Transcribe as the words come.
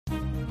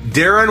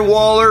Darren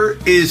Waller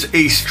is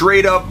a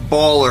straight-up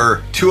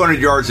baller. 200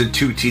 yards and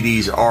 2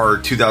 TDs, our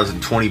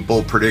 2020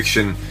 bold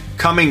prediction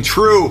coming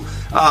true.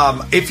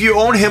 If you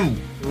own him,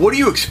 what do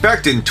you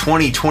expect in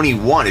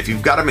 2021? If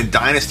you've got him in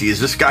Dynasty,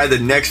 is this guy the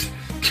next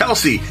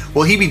Kelsey?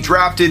 Will he be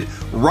drafted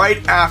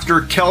right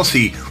after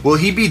Kelsey? Will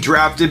he be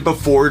drafted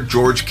before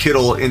George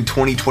Kittle in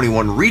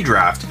 2021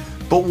 redraft?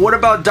 But what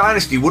about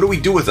Dynasty? What do we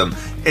do with him?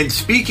 And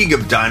speaking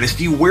of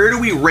Dynasty, where do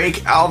we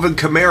rank Alvin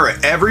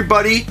Kamara?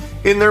 Everybody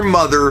and their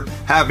mother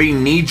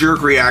having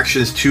knee-jerk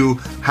reactions to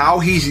how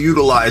he's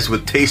utilized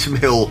with Taysom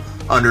Hill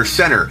under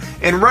center.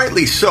 And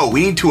rightly so.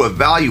 We need to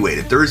evaluate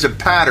it. There is a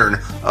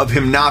pattern of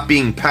him not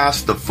being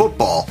past the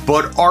football.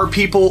 But are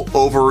people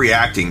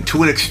overreacting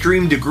to an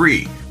extreme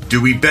degree?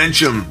 Do we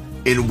bench him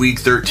in week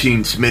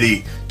 13,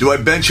 Smitty? Do I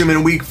bench him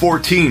in week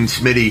 14,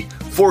 Smitty?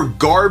 For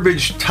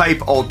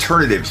garbage-type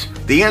alternatives?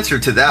 The answer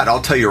to that,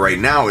 I'll tell you right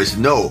now, is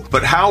no.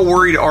 But how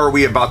worried are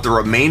we about the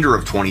remainder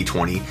of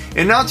 2020?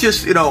 And not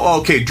just,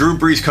 okay, Drew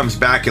Brees comes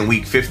back in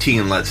week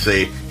 15, let's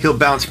say. He'll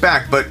bounce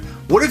back. But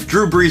what if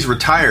Drew Brees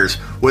retires?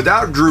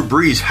 Without Drew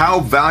Brees,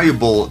 how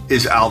valuable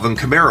is Alvin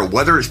Kamara?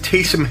 Whether it's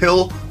Taysom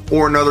Hill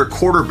or another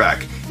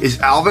quarterback, is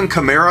Alvin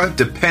Kamara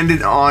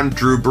dependent on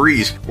Drew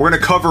Brees? We're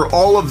going to cover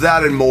all of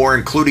that and more,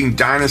 including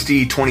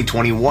Dynasty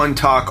 2021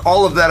 talk.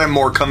 All of that and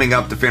more coming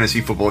up. The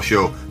Fantasy Football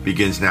Show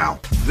begins now.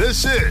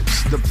 This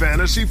is the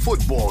Fantasy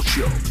Football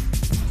Show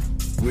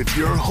with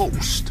your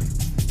host,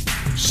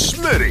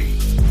 Smitty.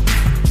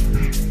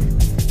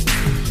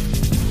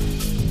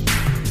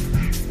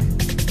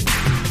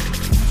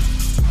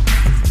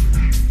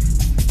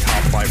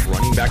 Top 5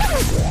 running back.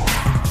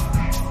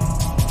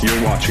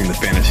 You're watching the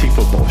Fantasy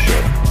Football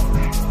Show.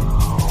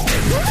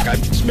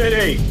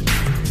 Smitty.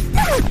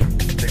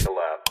 Take a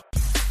lap.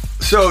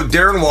 So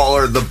Darren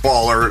Waller, the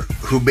baller,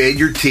 who made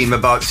your team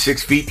about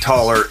 6 feet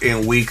taller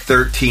in week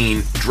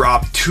 13,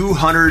 dropped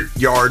 200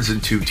 yards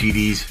and 2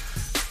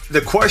 TDs.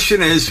 The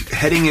question is,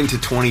 heading into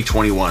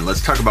 2021,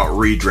 let's talk about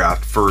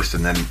redraft first,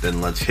 and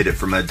then let's hit it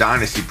from a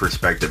dynasty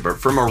perspective. But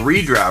from a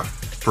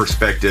redraft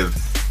perspective,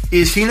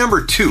 is he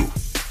number 2?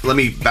 Let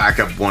me back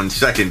up 1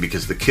 second,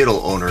 because the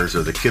Kittle owners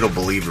or the Kittle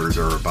believers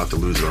are about to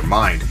lose their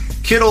mind.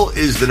 Kittle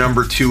is the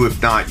number 2,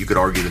 if not, you could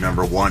argue the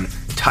number 1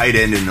 tight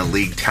end in the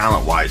league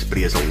talent-wise, but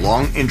he has a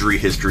long injury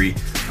history,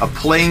 a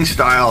playing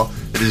style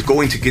that is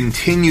going to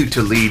continue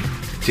to lead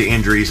to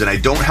injuries, and I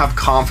don't have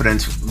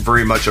confidence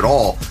very much at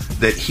all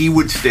that he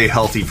would stay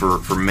healthy for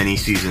many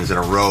seasons in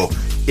a row,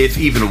 if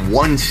even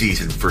one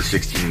season for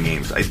 16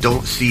 games. I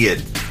don't see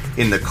it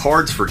in the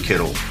cards for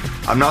Kittle.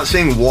 I'm not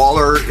saying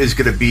Waller is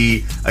going to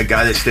be a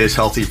guy that stays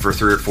healthy for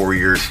 3 or 4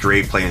 years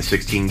straight playing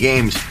 16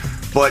 games,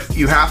 but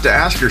you have to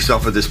ask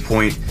yourself at this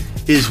point,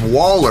 is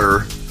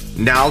Waller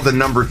now the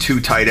number 2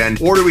 tight end?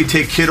 Or do we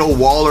take Kittle,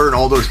 Waller, and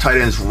all those tight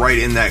ends right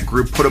in that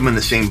group, put them in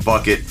the same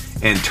bucket,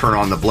 and turn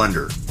on the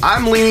blender?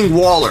 I'm leaning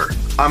Waller.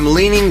 I'm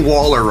leaning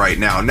Waller right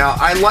now. Now,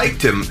 I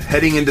liked him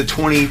heading into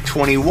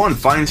 2021.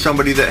 Find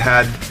somebody that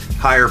had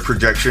higher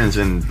projections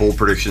and bold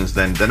predictions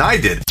than I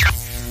did.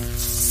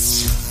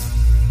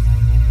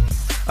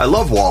 I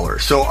love Waller.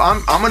 So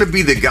I'm going to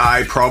be the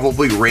guy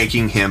probably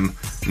ranking him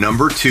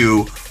number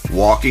 2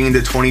 walking into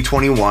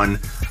 2021.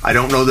 I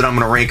don't know that I'm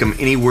going to rank him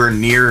anywhere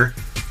near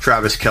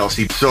Travis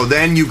Kelce. So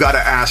then you got to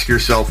ask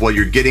yourself, well,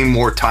 you're getting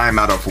more time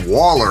out of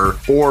Waller,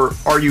 or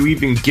are you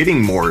even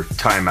getting more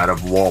time out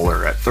of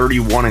Waller? At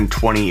 31 and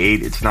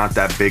 28, it's not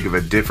that big of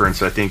a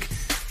difference. I think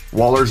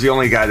Waller's the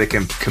only guy that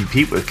can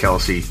compete with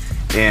Kelce.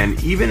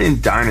 And even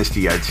in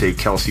Dynasty, I'd say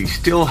Kelce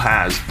still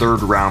has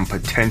third-round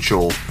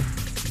potential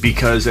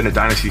because in a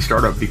Dynasty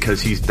startup,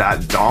 because he's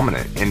that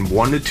dominant. And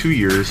 1 to 2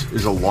 years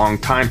is a long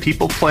time.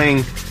 People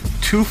playing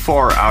too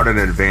far out in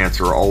advance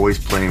are always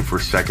playing for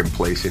second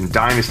place. In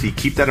Dynasty,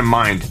 keep that in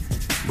mind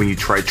when you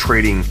try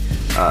trading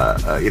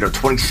a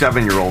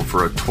 27-year-old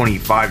for a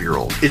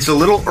 25-year-old. It's a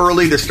little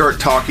early to start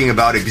talking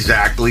about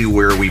exactly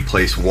where we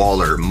place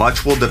Waller.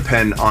 Much will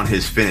depend on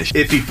his finish.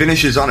 If he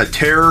finishes on a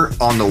tear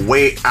on the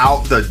way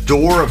out the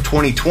door of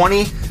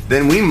 2020,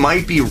 then we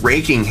might be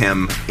ranking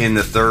him in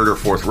the 3rd or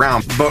 4th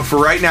round. But for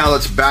right now,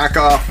 let's back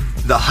off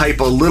the hype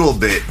a little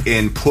bit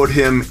and put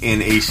him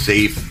in a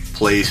safe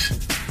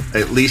place,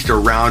 at least a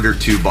round or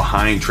 2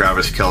 behind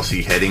Travis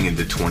Kelce heading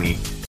into 20.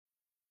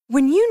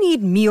 When you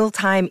need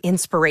mealtime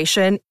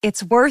inspiration,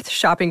 it's worth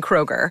shopping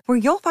Kroger, where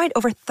you'll find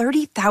over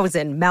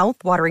 30,000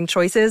 mouth-watering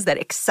choices that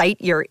excite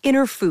your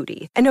inner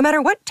foodie. And no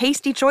matter what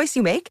tasty choice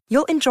you make,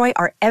 you'll enjoy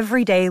our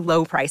everyday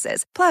low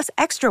prices, plus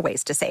extra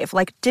ways to save,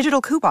 like digital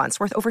coupons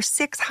worth over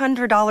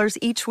 $600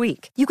 each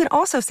week. You can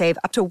also save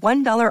up to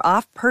 $1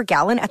 off per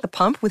gallon at the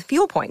pump with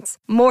fuel points.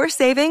 More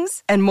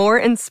savings and more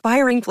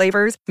inspiring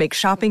flavors make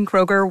shopping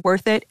Kroger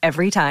worth it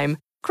every time.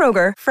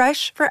 Kroger,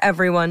 fresh for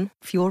everyone.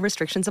 Fuel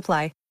restrictions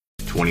apply.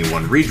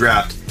 21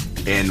 redraft,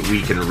 and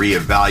we can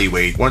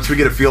reevaluate once we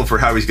get a feel for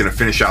how he's going to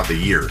finish out the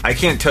year. I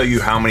can't tell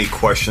you how many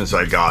questions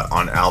I got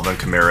on Alvin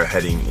Kamara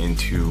heading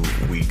into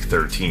week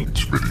 13.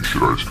 Smitty,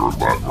 should I start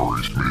Matt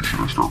Murray? Smitty, should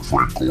I start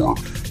Frank Gore?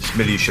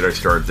 Smitty, should I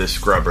start this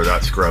scrub or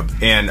that scrub?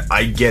 And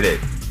I get it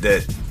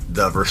that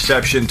The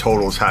reception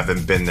totals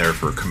haven't been there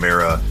for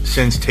Kamara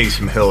since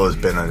Taysom Hill has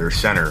been under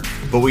center,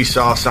 but we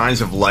saw signs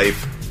of life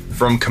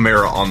from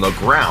Kamara on the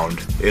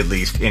ground, at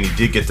least, and he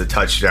did get the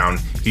touchdown.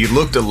 He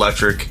looked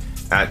electric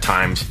at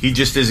times. He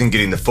just isn't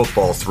getting the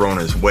football thrown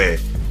his way.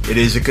 It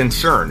is a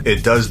concern.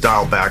 It does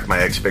dial back my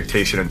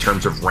expectation in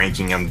terms of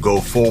ranking him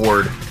go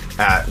forward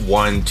at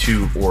 1,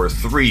 2, or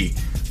 3.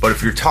 But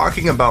if you're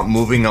talking about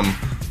moving him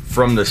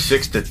from the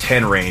 6 to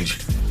 10 range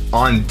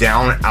on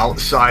down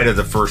outside of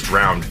the first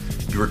round,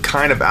 you're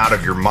kind of out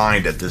of your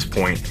mind at this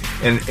point.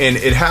 And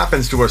it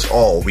happens to us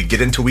all. We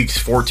get into weeks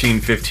 14,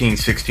 15,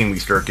 16, we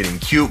start getting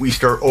cute, we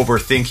start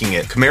overthinking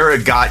it.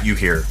 Kamara got you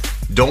here.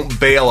 Don't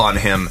bail on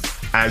him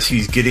as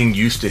he's getting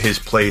used to his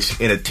place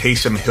in a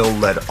Taysom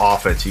Hill-led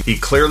offense. He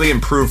clearly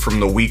improved from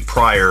the week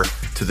prior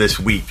to this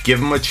week. Give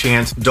him a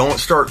chance. Don't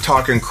start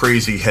talking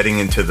crazy heading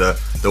into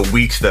the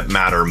weeks that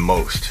matter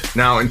most.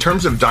 Now, in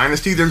terms of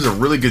dynasty, there's a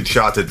really good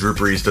shot that Drew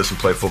Brees doesn't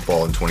play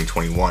football in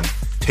 2021.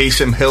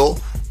 Taysom Hill,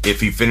 if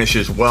he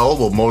finishes well,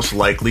 will most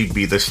likely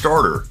be the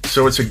starter.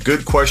 So it's a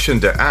good question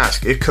to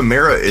ask. If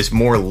Kamara is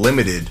more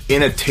limited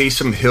in a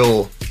Taysom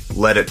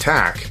Hill-led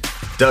attack,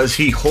 does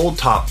he hold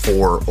top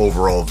 4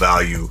 overall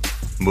value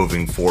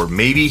moving forward?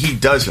 Maybe he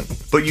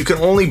doesn't, but you can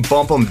only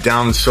bump him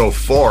down so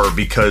far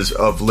because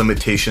of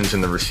limitations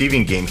in the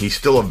receiving game. He's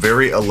still a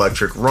very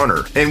electric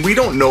runner, and we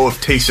don't know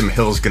if Taysom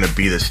Hill is going to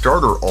be the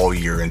starter all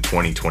year in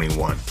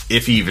 2021,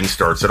 if he even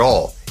starts at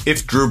all.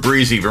 If Drew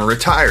Brees even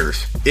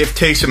retires, if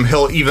Taysom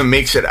Hill even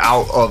makes it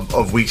out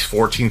of weeks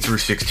 14 through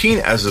 16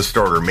 as a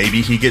starter,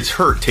 maybe he gets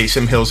hurt.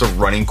 Taysom Hill's a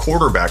running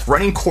quarterback.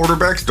 Running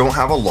quarterbacks don't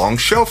have a long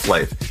shelf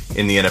life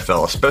in the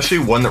NFL, especially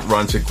one that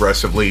runs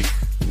aggressively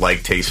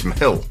like Taysom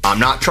Hill. I'm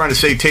not trying to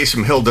say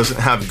Taysom Hill doesn't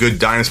have good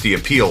dynasty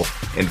appeal.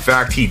 In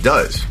fact, he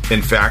does.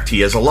 In fact,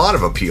 he has a lot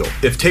of appeal.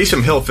 If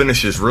Taysom Hill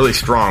finishes really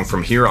strong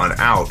from here on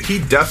out, he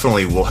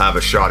definitely will have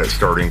a shot at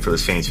starting for the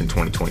Saints in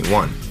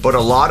 2021. But a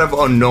lot of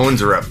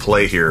unknowns are at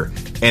play here.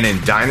 And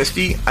in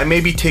dynasty, I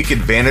maybe take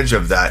advantage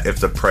of that if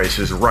the price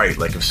is right,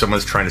 like if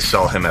someone's trying to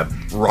sell him at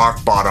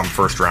rock bottom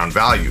first round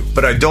value.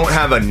 But I don't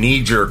have a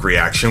knee-jerk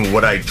reaction.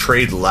 Would I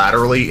trade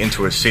laterally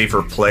into a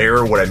safer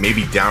player? Would I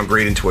maybe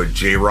downgrade into a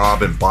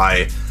J-Rob and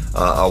buy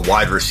a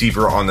wide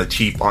receiver on the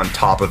cheap on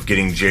top of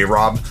getting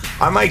J-Rob?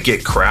 I might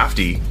get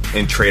crafty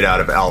and trade out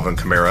of Alvin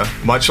Kamara,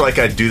 much like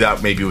I'd do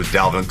that maybe with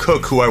Dalvin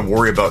Cook, who I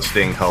worry about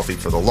staying healthy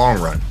for the long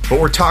run. But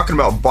we're talking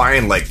about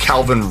buying like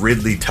Calvin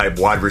Ridley type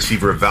wide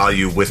receiver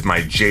value with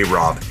my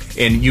J-Rob,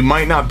 and you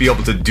might not be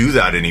able to do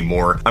that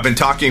anymore. I've been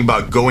talking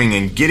about going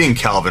and getting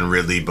Calvin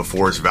Ridley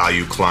before his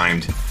value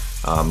climbed,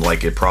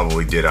 like it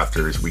probably did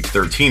after his week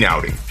 13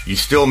 outing. You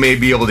still may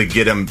be able to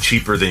get him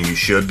cheaper than you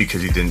should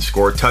because he didn't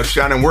score a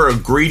touchdown, and we're a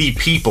greedy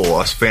people,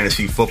 us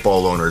fantasy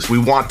football owners. We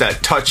want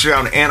that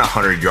touchdown and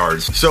 100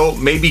 yards. So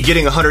maybe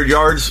getting 100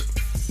 yards,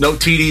 no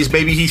TDs,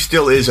 maybe he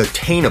still is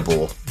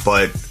attainable,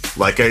 but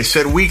like I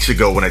said weeks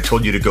ago when I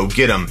told you to go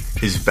get him,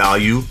 his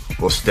value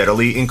will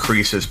steadily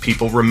increase as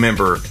people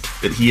remember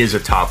that he is a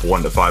top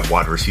 1 to 5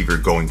 wide receiver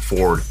going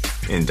forward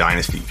in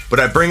Dynasty. But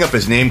I bring up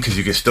his name because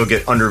you can still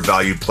get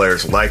undervalued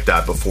players like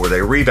that before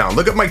they rebound.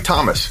 Look at Mike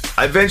Thomas.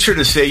 I venture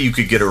to say you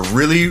could get a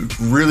really,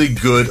 really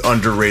good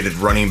underrated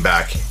running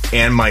back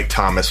and Mike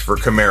Thomas for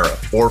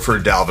Kamara or for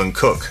Dalvin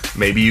Cook.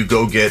 Maybe you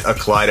go get a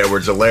Clyde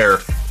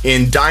Edwards-Helaire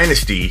in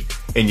Dynasty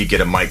and you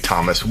get a Mike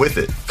Thomas with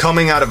it.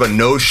 Coming out of a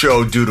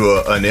no-show due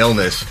to an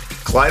illness,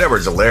 Clyde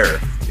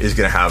Edwards-Helaire is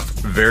going to have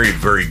very,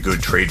 very good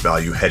trade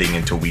value heading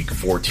into week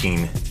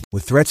 14.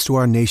 With threats to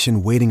our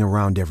nation waiting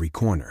around every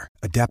corner,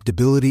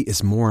 adaptability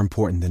is more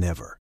important than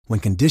ever. When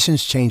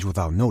conditions change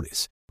without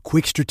notice,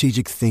 quick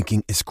strategic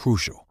thinking is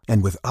crucial.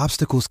 And with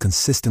obstacles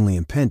consistently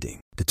impending,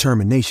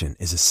 determination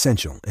is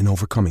essential in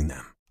overcoming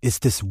them. It's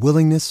this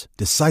willingness,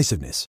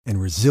 decisiveness,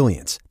 and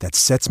resilience that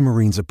sets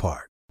Marines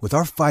apart. With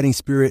our fighting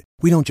spirit,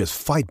 we don't just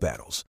fight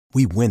battles,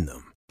 we win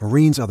them.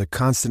 Marines are the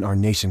constant our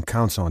nation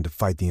counts on to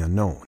fight the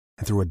unknown.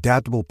 And through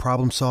adaptable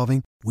problem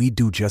solving, we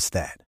do just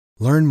that.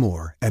 Learn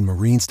more at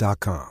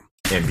marines.com.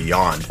 And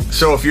beyond.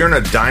 So if you're in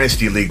a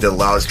dynasty league that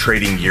allows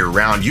trading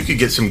year-round, you could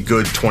get some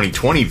good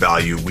 2020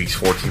 value weeks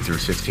 14 through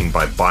 16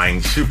 by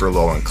buying super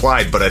low on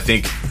Clyde. But I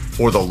think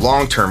for the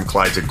long term,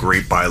 Clyde's a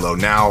great buy low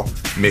now.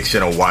 Mix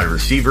in a wide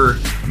receiver.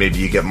 Maybe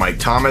you get Mike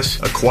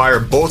Thomas. Acquire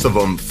both of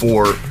them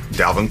for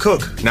Dalvin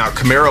Cook. Now,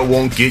 Kamara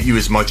won't get you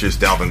as much as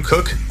Dalvin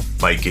Cook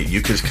might get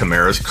you because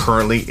Kamara's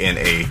currently in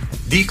a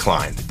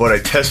decline. But I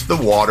test the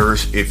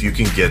waters if you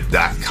can get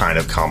that kind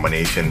of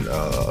combination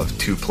of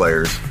two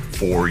players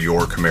for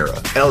your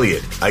Kamara.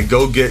 Elliott. I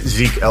go get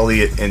Zeke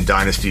Elliott in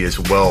Dynasty as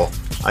well.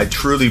 I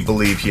truly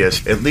believe he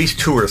has at least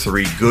 2 or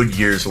 3 good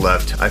years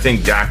left. I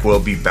think Dak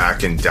will be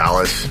back in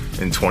Dallas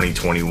in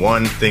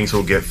 2021. Things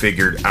will get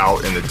figured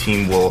out and the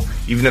team will,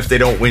 even if they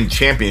don't win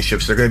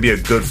championships, they're going to be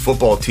a good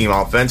football team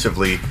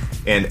offensively.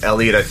 And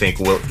Elliott, I think,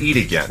 will eat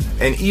again.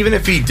 And even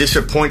if he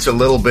disappoints a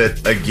little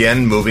bit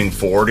again moving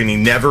forward and he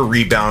never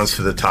rebounds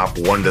to the top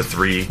 1 to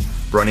 3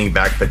 running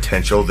back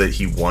potential that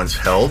he once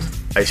held,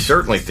 I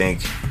certainly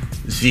think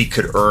Zeke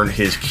could earn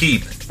his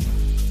keep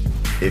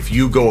if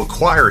you go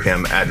acquire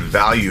him at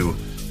value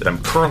that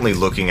I'm currently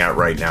looking at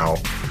right now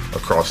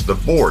across the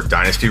board,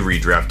 dynasty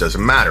redraft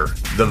doesn't matter.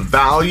 The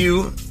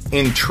value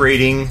in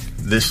trading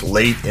this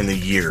late in the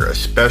year,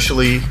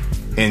 especially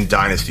in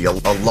dynasty, a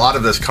lot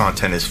of this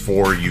content is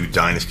for you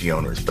dynasty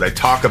owners, but I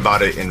talk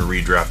about it in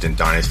redraft and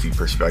dynasty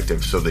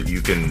perspective so that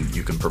you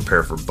can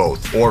prepare for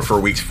both. Or for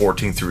weeks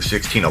 14 through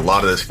 16, a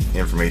lot of this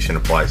information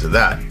applies to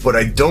that. But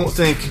I don't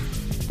think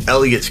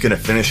Elliott's going to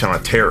finish on a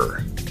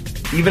tear.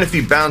 Even if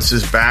he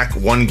bounces back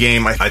one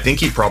game, I think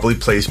he probably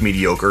plays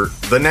mediocre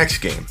the next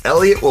game.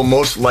 Elliott will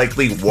most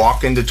likely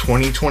walk into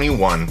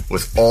 2021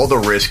 with all the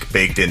risk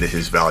baked into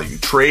his value,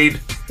 trade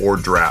or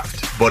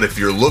draft. But if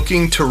you're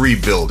looking to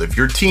rebuild, if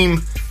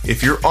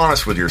you're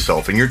honest with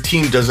yourself and your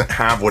team doesn't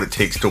have what it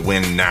takes to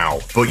win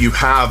now, but you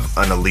have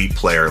an elite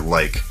player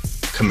like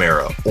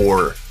Kamara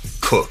or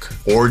Cook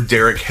or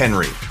Derrick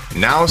Henry,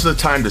 now's the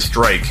time to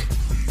strike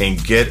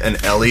and get an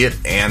Elliott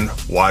and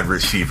wide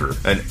receiver,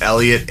 an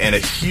Elliott and a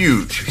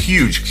huge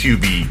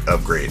QB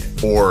upgrade,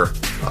 or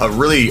a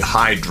really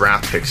high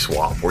draft pick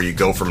swap where you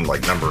go from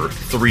like number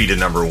 3 to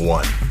number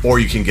 1, or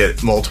you can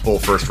get multiple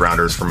first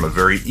rounders from a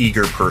very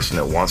eager person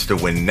that wants to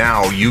win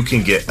now. You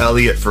can get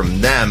Elliott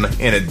from them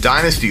in a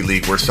dynasty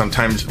league where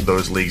sometimes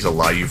those leagues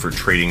allow you for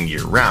trading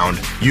year round.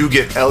 You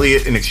get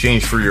Elliott in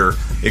exchange for your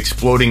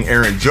exploding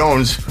Aaron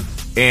Jones,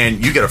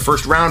 and you get a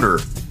first rounder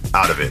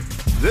out of it.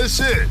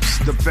 This is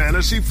the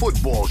Fantasy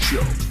Football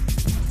Show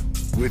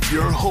with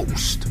your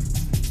host,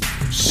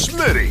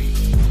 Smitty.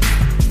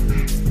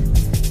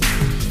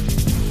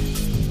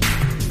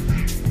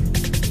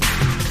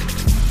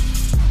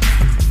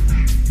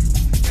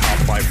 Top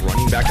 5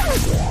 running back.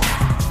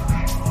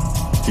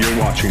 You're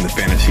watching the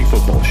Fantasy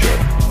Football Show.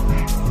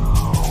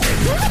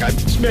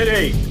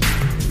 Smitty.